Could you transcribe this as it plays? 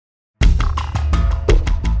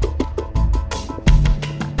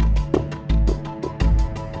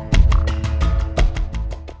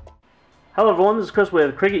Hello everyone, this is Chris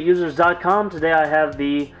with CricketUsers.com. Today I have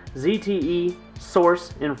the ZTE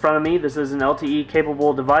Source in front of me. This is an LTE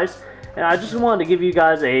capable device, and I just wanted to give you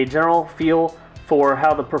guys a general feel for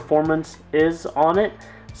how the performance is on it.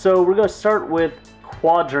 So we're going to start with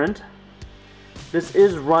Quadrant. This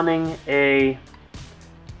is running a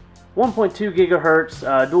 1.2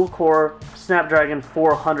 gigahertz dual core Snapdragon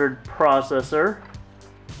 400 processor.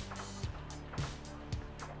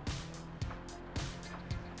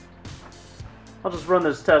 I'll just run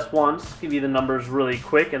this test once, give you the numbers really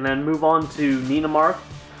quick, and then move on to Nenamark.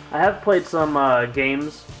 I have played some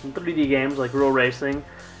games, some 3D games like Real Racing,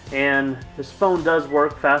 and this phone does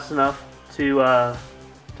work fast enough to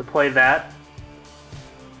play that.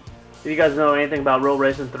 If you guys know anything about Real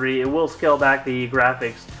Racing 3, it will scale back the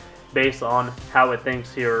graphics based on how it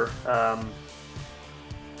thinks your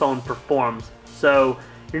phone performs. So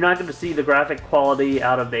you're not going to see the graphic quality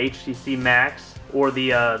out of the HTC Max or the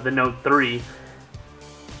Note 3.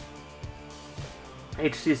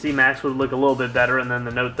 HTC Max would look a little bit better, and then the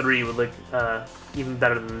Note 3 would look even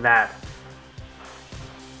better than that.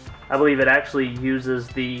 I believe it actually uses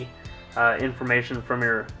the information from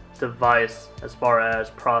your device as far as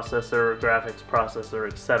processor, graphics processor,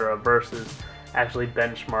 etc. versus actually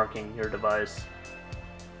benchmarking your device.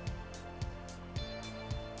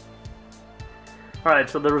 Alright,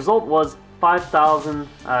 so the result was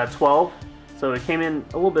 5012. So it came in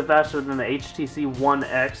a little bit faster than the HTC One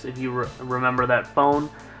X, if you remember that phone.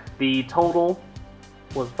 The total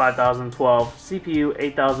was 5012, CPU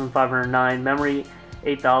 8509, memory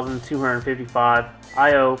 8255,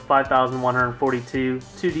 I/O 5142,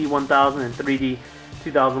 2D 1000, and 3D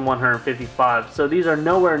 2155. So these are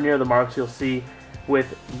nowhere near the marks you'll see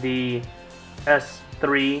with the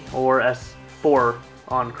S3 or S4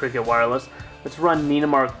 on Cricket Wireless. Let's run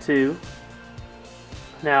Nenamark 2.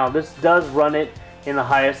 Now this does run it in the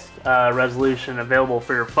highest resolution available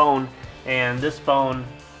for your phone, and this phone,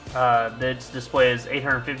 its display is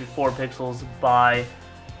 854 pixels by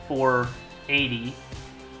 480.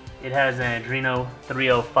 It has an Adreno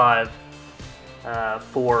 305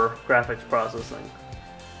 for graphics processing.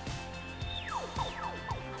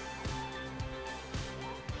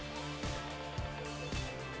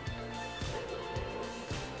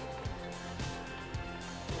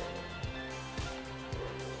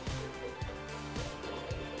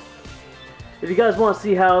 If you guys want to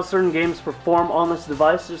see how certain games perform on this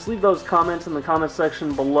device, just leave those comments in the comment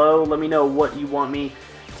section below. Let me know what you want me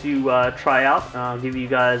to try out. I'll give you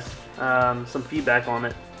guys some feedback on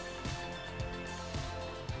it.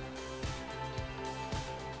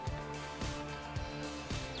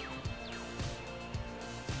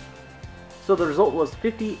 So the result was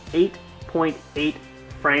 58.8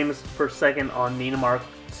 frames per second on Nenamark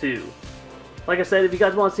 2. Like I said, if you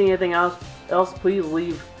guys want to see anything else, please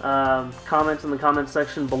leave comments in the comments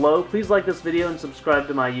section below. Please like this video and subscribe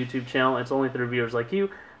to my YouTube channel. It's only through viewers like you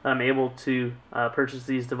that I'm able to purchase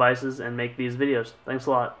these devices and make these videos. Thanks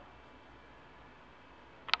a lot.